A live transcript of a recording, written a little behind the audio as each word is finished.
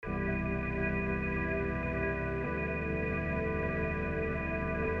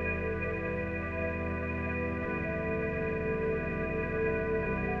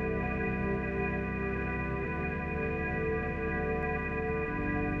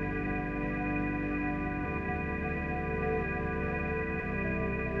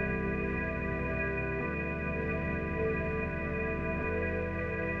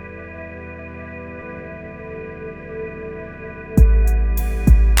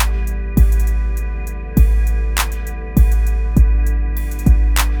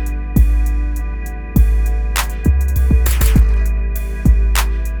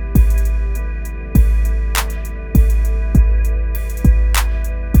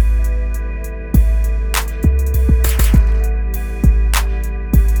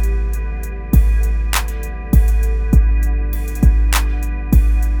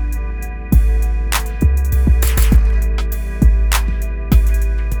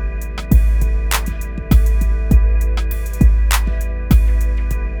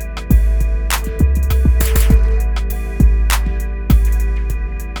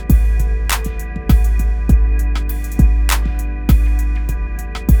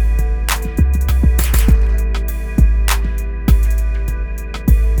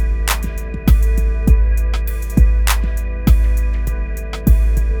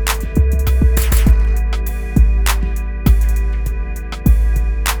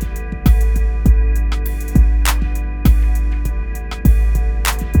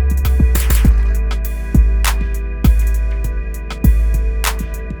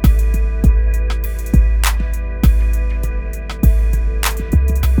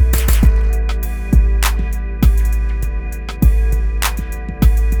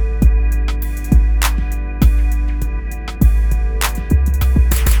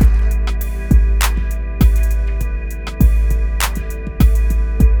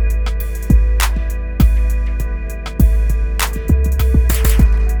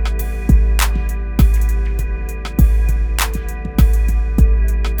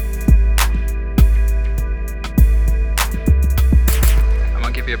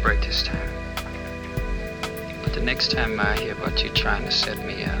you a break this time. But the next time I hear about you trying to set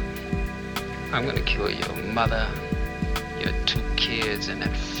me up, I'm gonna kill your mother, your 2 kids, and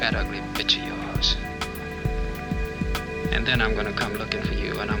that fat ugly bitch of yours. And then I'm gonna come looking for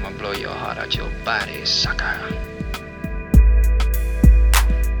you, and I'm gonna blow your heart out your body, sucker.